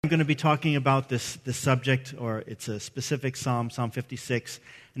I'm going to be talking about this subject, or it's a specific psalm, Psalm 56,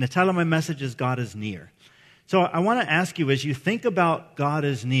 and the title of my message is God is Near. So I want to ask you, as you think about God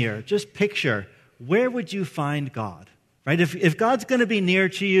is near, just picture, where would you find God? Right? If God's going to be near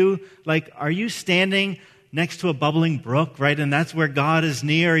to you, like, are you standing next to a bubbling brook, right? And that's where God is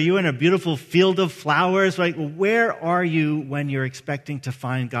near. Are you in a beautiful field of flowers, right? Where are you when you're expecting to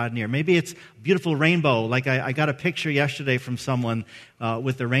find God near? Maybe it's a beautiful rainbow. Like I got a picture yesterday from someone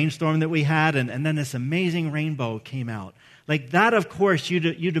with the rainstorm that we had, and then this amazing rainbow came out. Like that, of course,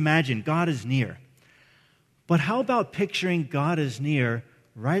 you'd imagine God is near. But how about picturing God is near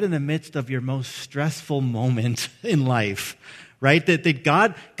right in the midst of your most stressful moment in life? Right? That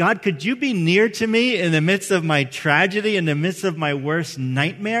God, could you be near to me in the midst of my tragedy, in the midst of my worst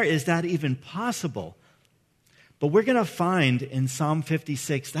nightmare? Is that even possible? But we're going to find in Psalm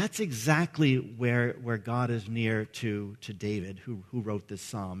 56, that's exactly where God is near to David, who wrote this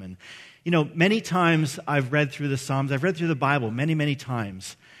psalm. And, many times I've read through the Psalms, I've read through the Bible many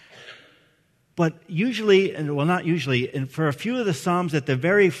times. But usually, not usually, and for a few of the Psalms at the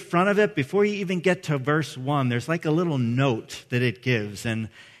very front of it, before you even get to verse 1, there's like a little note that it gives. And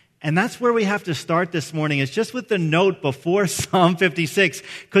that's where we have to start this morning. It's just with the note before Psalm 56,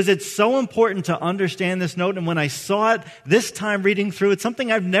 because it's so important to understand this note. And when I saw it this time reading through, it's something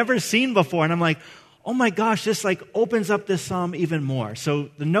I've never seen before. And I'm like, oh my gosh, this like opens up this psalm even more. So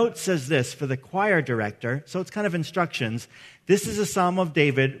the note says this for the choir director. So it's kind of instructions. This is a psalm of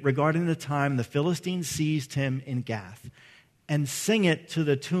David regarding the time the Philistines seized him in Gath. And sing it to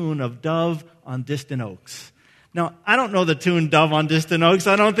the tune of Dove on Distant Oaks. Now, I don't know the tune Dove on Distant Oaks.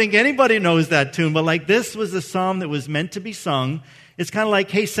 I don't think anybody knows that tune. But like this was a psalm that was meant to be sung. It's kind of like,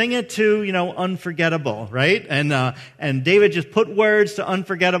 hey, sing it to, Unforgettable, right? And David just put words to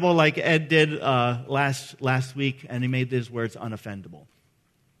Unforgettable like Ed did last week, and he made these words unoffendable.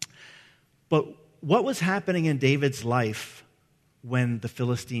 But what was happening in David's life when the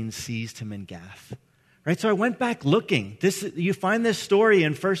Philistines seized him in Gath? Right? So I went back looking. You find this story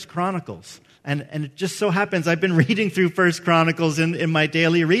in 1 Chronicles. And it just so happens I've been reading through 1 Chronicles in my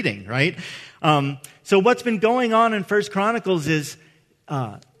daily reading, right? So what's been going on in 1 Chronicles is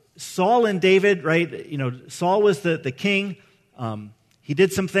Saul and David, right? Saul was the king. He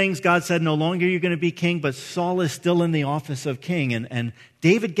did some things. God said, no longer you're going to be king, but Saul is still in the office of king. And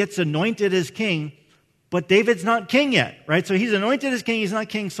David gets anointed as king, but David's not king yet, right? So he's anointed as king. He's not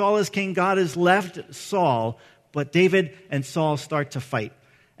king. Saul is king. God has left Saul, but David and Saul start to fight.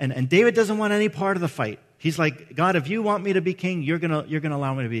 And David doesn't want any part of the fight. He's like, God, if you want me to be king, you're gonna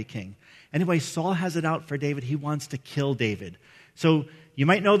allow me to be king. Anyway, Saul has it out for David. He wants to kill David. So you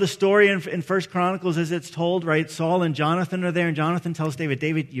might know the story in 1 Chronicles as it's told, right? Saul and Jonathan are there, and Jonathan tells David,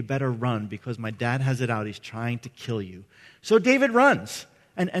 David, you better run because my dad has it out. He's trying to kill you. So David runs.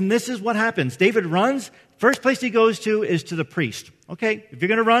 And this is what happens. David runs. First place he goes to is to the priest. Okay, if you're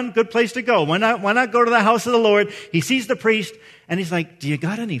going to run, good place to go. Why not go to the house of the Lord? He sees the priest, and he's like, do you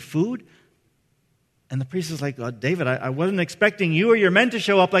got any food? And the priest is like, oh, David, I wasn't expecting you or your men to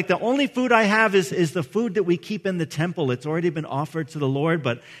show up. Like, the only food I have is the food that we keep in the temple. It's already been offered to the Lord.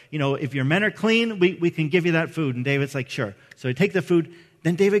 But, if your men are clean, we can give you that food. And David's like, sure. So he take the food.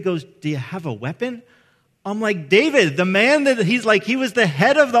 Then David goes, do you have a weapon? I'm like, David, the man that he was the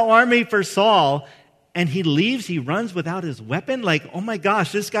head of the army for Saul, and he leaves, he runs without his weapon? Like, oh my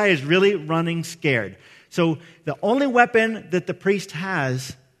gosh, this guy is really running scared. So the only weapon that the priest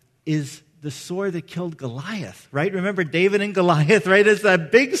has is the sword that killed Goliath, right? Remember David and Goliath, right? It's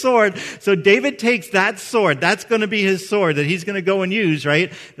that big sword. So David takes that sword. That's going to be his sword that he's going to go and use,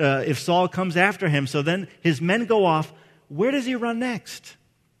 right? If Saul comes after him. So then his men go off. Where does he run next?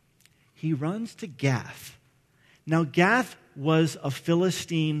 He runs to Gath. Now, Gath was a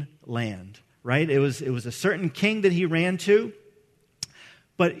Philistine land, right? It was a certain king that he ran to.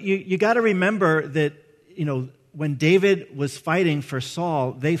 But you got to remember that, when David was fighting for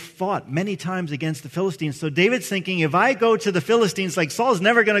Saul, they fought many times against the Philistines. So David's thinking, if I go to the Philistines, like Saul's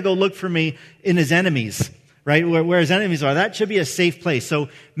never going to go look for me in his enemies, right? Where his enemies are. That should be a safe place. So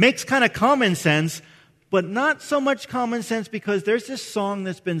makes kind of common sense, but not so much common sense because there's this song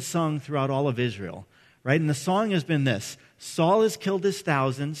that's been sung throughout all of Israel, right? And the song has been this: Saul has killed his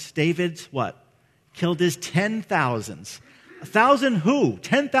thousands. David's what? Killed his 10,000s. 1,000 who?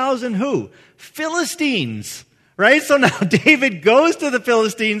 10,000 who? Philistines. Right? So now David goes to the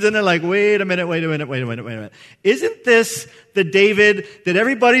Philistines and they're like, wait a minute. Isn't this the David that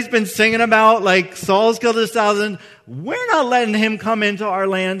everybody's been singing about? Like, Saul's killed his 1,000. We're not letting him come into our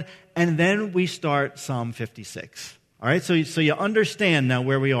land. And then we start Psalm 56. All right? So you understand now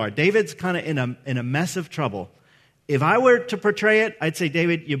where we are. David's kind of in a mess of trouble. If I were to portray it, I'd say,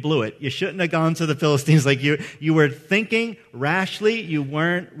 David, you blew it. You shouldn't have gone to the Philistines. Like you were thinking rashly. You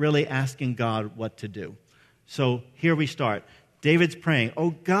weren't really asking God what to do. So here we start. David's praying,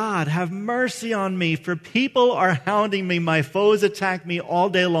 "Oh God, have mercy on me, for people are hounding me. My foes attack me all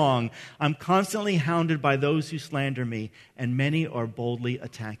day long. I'm constantly hounded by those who slander me, and many are boldly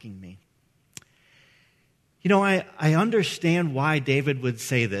attacking me." You know, I understand why David would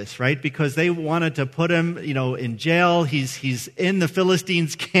say this, right? Because they wanted to put him, in jail. He's in the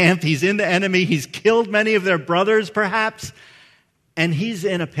Philistines' camp. He's in the enemy. He's killed many of their brothers, perhaps, and he's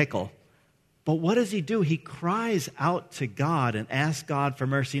in a pickle. But what does he do? He cries out to God and asks God for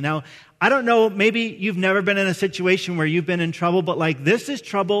mercy. Now, I don't know, maybe you've never been in a situation where you've been in trouble, but this is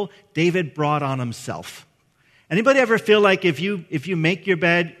trouble David brought on himself. Anybody ever feel like if you make your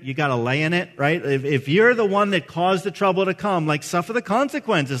bed, you got to lay in it, right? If you're the one that caused the trouble to come, suffer the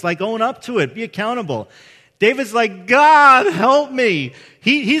consequences, own up to it, be accountable. David's like, "God, help me."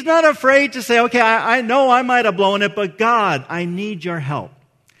 He's not afraid to say, "Okay, I know I might have blown it, but God, I need your help."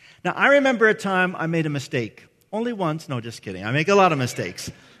 Now, I remember a time I made a mistake. Only once. No, just kidding. I make a lot of mistakes.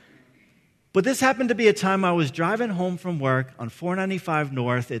 But this happened to be a time I was driving home from work on 495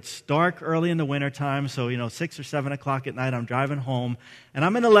 North. It's dark early in the wintertime, so, 6 or 7 o'clock at night, I'm driving home. And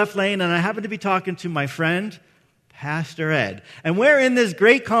I'm in the left lane, and I happen to be talking to my friend, Pastor Ed. And we're in this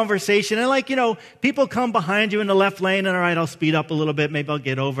great conversation. And people come behind you in the left lane, and all right, I'll speed up a little bit. Maybe I'll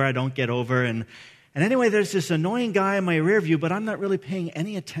get over. I don't get over. And anyway, there's this annoying guy in my rear view, but I'm not really paying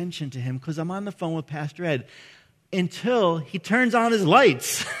any attention to him because I'm on the phone with Pastor Ed until he turns on his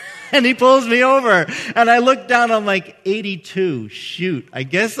lights and he pulls me over. And I look down, I'm like, 82. Shoot, I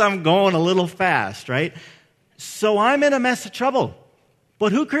guess I'm going a little fast, right? So I'm in a mess of trouble.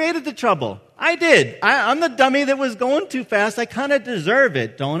 But who created the trouble? I did. I'm the dummy that was going too fast. I kind of deserve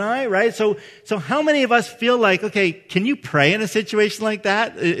it, don't I? Right? So how many of us feel like, okay, can you pray in a situation like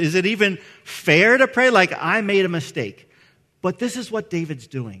that? Is it even fair to pray? I made a mistake. But this is what David's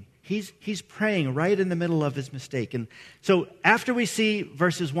doing. He's praying right in the middle of his mistake. And so after we see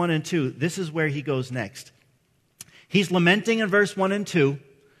verses 1 and 2, this is where he goes next. He's lamenting in verse 1 and 2.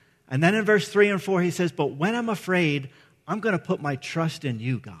 And then in verse 3 and 4, he says, "But when I'm afraid, I'm going to put my trust in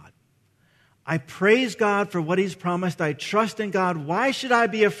you, God. I praise God for what he's promised. I trust in God. Why should I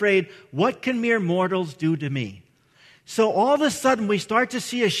be afraid? What can mere mortals do to me?" So all of a sudden, we start to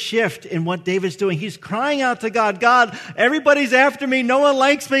see a shift in what David's doing. He's crying out to God, "God, everybody's after me. No one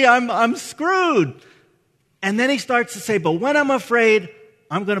likes me. I'm screwed." And then he starts to say, "But when I'm afraid,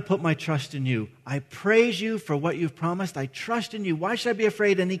 I'm going to put my trust in you. I praise you for what you've promised. I trust in you. Why should I be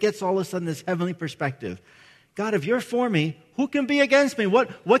afraid?" And he gets all of a sudden this heavenly perspective. God, if you're for me, who can be against me?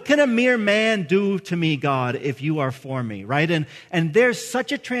 What can a mere man do to me, God, if you are for me, right? And there's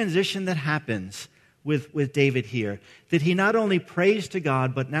such a transition that happens with David here, that he not only prays to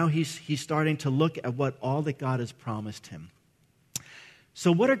God, but now he's starting to look at what all that God has promised him.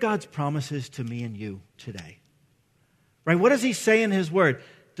 So what are God's promises to me and you today? Right? What does he say in his word?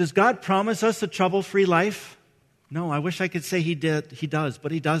 Does God promise us a trouble-free life? No, I wish I could say he does,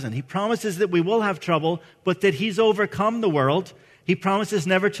 but he doesn't. He promises that we will have trouble, but that he's overcome the world. He promises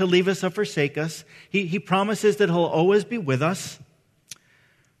never to leave us or forsake us. He promises that he'll always be with us.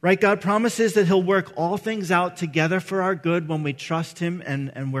 Right? God promises that he'll work all things out together for our good when we trust him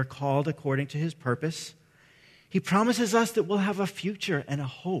and we're called according to his purpose. He promises us that we'll have a future and a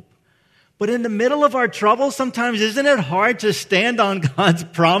hope. But in the middle of our trouble, sometimes isn't it hard to stand on God's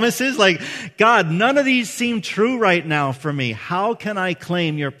promises? God, none of these seem true right now for me. How can I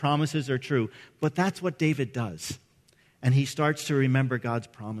claim your promises are true? But that's what David does. And he starts to remember God's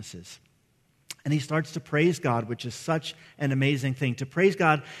promises. And he starts to praise God, which is such an amazing thing. To praise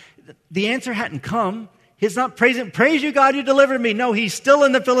God, the answer hadn't come. He's not praising, "Praise you, God, you delivered me." No, he's still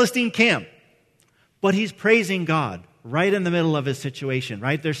in the Philistine camp. But he's praising God right in the middle of his situation,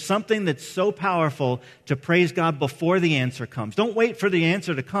 right? There's something that's so powerful to praise God before the answer comes. Don't wait for the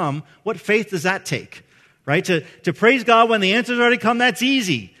answer to come. What faith does that take, right? To praise God when the answer's already come, that's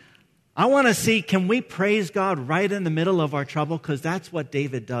easy. I want to see, can we praise God right in the middle of our trouble? Because that's what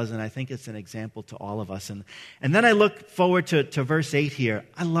David does, and I think it's an example to all of us. And then I look forward to verse 8 here.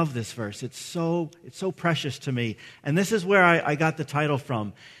 I love this verse. It's so precious to me. And this is where I got the title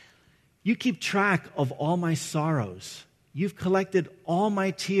from. "You keep track of all my sorrows. You've collected all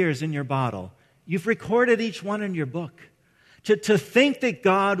my tears in your bottle. You've recorded each one in your book." To think that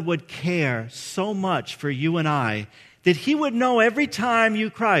God would care so much for you and I, that he would know every time you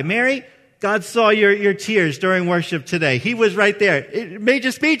cry. Mary, God saw your tears during worship today. He was right there. It made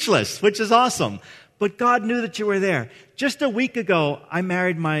you speechless, which is awesome. But God knew that you were there. Just a week ago, I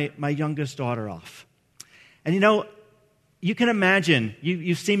married my youngest daughter off. And you can imagine,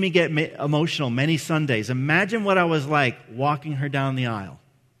 you've seen me get emotional many Sundays. Imagine what I was like walking her down the aisle.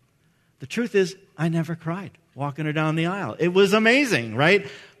 The truth is, I never cried walking her down the aisle. It was amazing, right?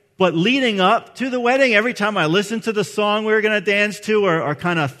 But leading up to the wedding, every time I listened to the song we were going to dance to or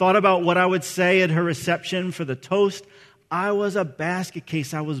kind of thought about what I would say at her reception for the toast, I was a basket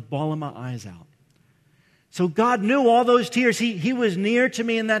case. I was bawling my eyes out. So God knew all those tears. He was near to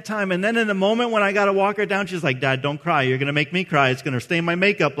me in that time. And then in the moment when I got to walk her down, she's like, Dad, don't cry. You're going to make me cry. It's going to stain my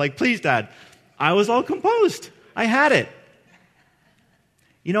makeup. Like, please, Dad. I was all composed. I had it.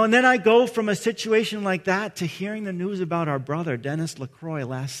 And then I go from a situation like that to hearing the news about our brother, Dennis LaCroix,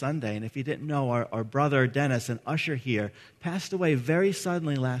 last Sunday. And if you didn't know, our brother, Dennis, an usher here, passed away very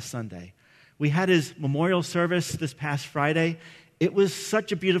suddenly last Sunday. We had his memorial service this past Friday. It was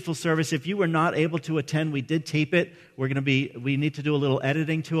such a beautiful service. If you were not able to attend, we did tape it. We need to do a little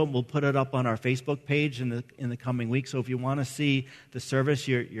editing to it. We'll put it up on our Facebook page in the coming week. So if you want to see the service,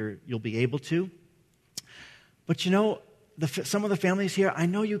 you'll be able to. But some of the families here, I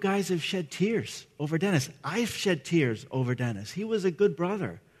know you guys have shed tears over Dennis. I've shed tears over Dennis. He was a good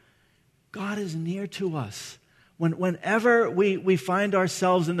brother. God is near to us. Whenever we find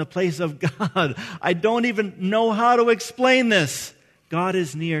ourselves in the place of God, I don't even know how to explain this. God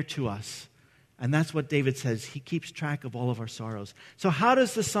is near to us. And that's what David says. He keeps track of all of our sorrows. So how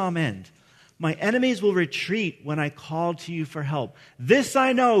does the psalm end? My enemies will retreat when I call to you for help. This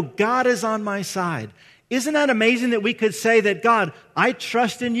I know, God is on my side. Isn't that amazing that we could say that, God, I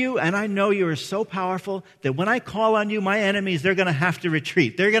trust in you and I know you are so powerful that when I call on you, my enemies, they're going to have to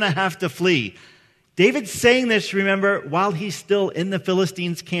retreat. They're going to have to flee. David's saying this, remember, while he's still in the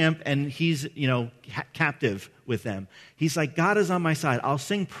Philistines' camp and he's, captive with them. He's like, God is on my side. I'll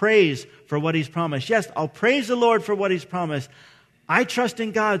sing praise for what he's promised. Yes, I'll praise the Lord for what he's promised. I trust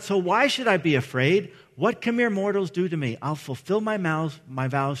in God, so why should I be afraid? What can mere mortals do to me? I'll fulfill my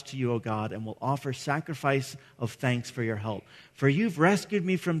vows to you, O God, and will offer sacrifice of thanks for your help. For you've rescued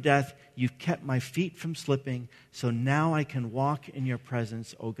me from death. You've kept my feet from slipping. So now I can walk in your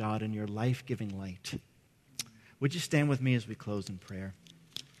presence, O God, in your life-giving light. Would you stand with me as we close in prayer?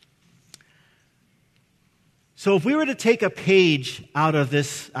 So if we were to take a page out of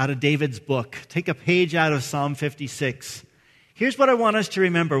David's book, take a page out of Psalm 56, here's what I want us to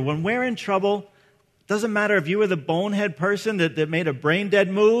remember. When we're in trouble, doesn't matter if you were the bonehead person that made a brain-dead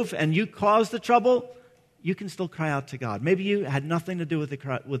move and you caused the trouble, you can still cry out to God. Maybe you had nothing to do with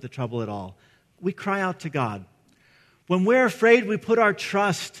the trouble at all. We cry out to God. When we're afraid, we put our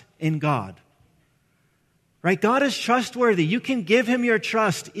trust in God. Right? God is trustworthy. You can give him your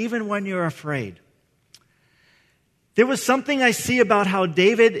trust even when you're afraid. There was something I see about how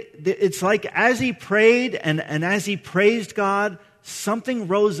David, it's like as he prayed and as he praised God, something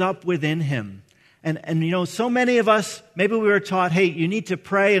rose up within him. And so many of us, maybe we were taught, hey, you need to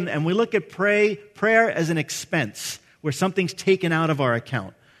pray, and we look at prayer as an expense, where something's taken out of our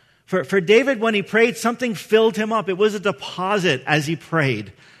account. For David, when he prayed, something filled him up. It was a deposit as he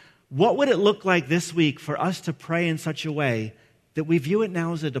prayed. What would it look like this week for us to pray in such a way that we view it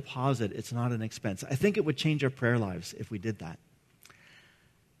now as a deposit? It's not an expense. I think it would change our prayer lives if we did that.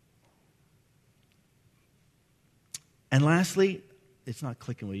 And lastly, it's not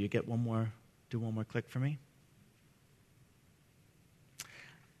clicking. Will you get do one more click for me?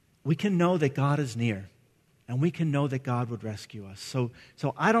 We can know that God is near, and we can know that God would rescue us. So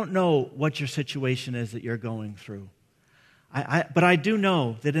I don't know what your situation is that you're going through. But I do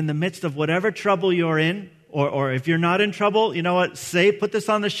know that in the midst of whatever trouble you're in, or if you're not in trouble, you know what? Put this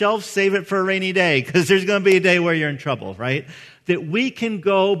on the shelf, save it for a rainy day, because there's going to be a day where you're in trouble, right? That we can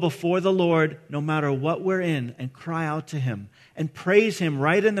go before the Lord no matter what we're in and cry out to him and praise him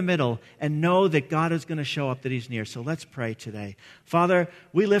right in the middle and know that God is going to show up, that he's near. So let's pray today. Father,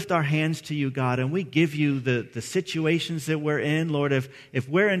 we lift our hands to you, God, and we give you the situations that we're in. Lord, if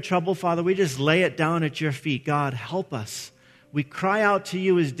we're in trouble, Father, we just lay it down at your feet. God, help us. We cry out to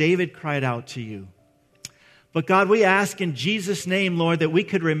you as David cried out to you. But God, we ask in Jesus' name, Lord, that we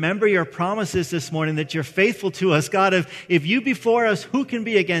could remember your promises this morning, that you're faithful to us. God, if you be for us, who can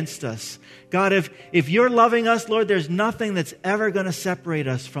be against us? God, if you're loving us, Lord, there's nothing that's ever going to separate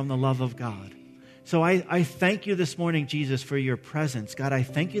us from the love of God. So I thank you this morning, Jesus, for your presence. God, I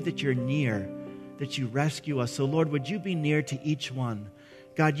thank you that you're near, that you rescue us. So Lord, would you be near to each one?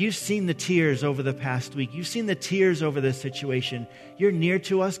 God, you've seen the tears over the past week. You've seen the tears over this situation. You're near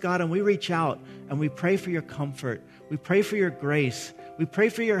to us, God, and we reach out and we pray for your comfort. We pray for your grace. We pray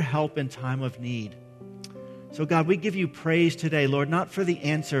for your help in time of need. So God, we give you praise today, Lord, not for the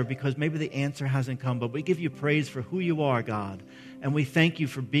answer, because maybe the answer hasn't come, but we give you praise for who you are, God. And we thank you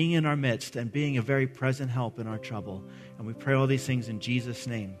for being in our midst and being a very present help in our trouble. And we pray all these things in Jesus'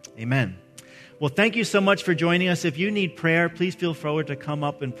 name. Amen. Well, thank you so much for joining us. If you need prayer, please feel forward to come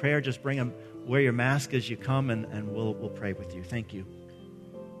up in prayer. Just wear your mask as you come, and we'll pray with you. Thank you.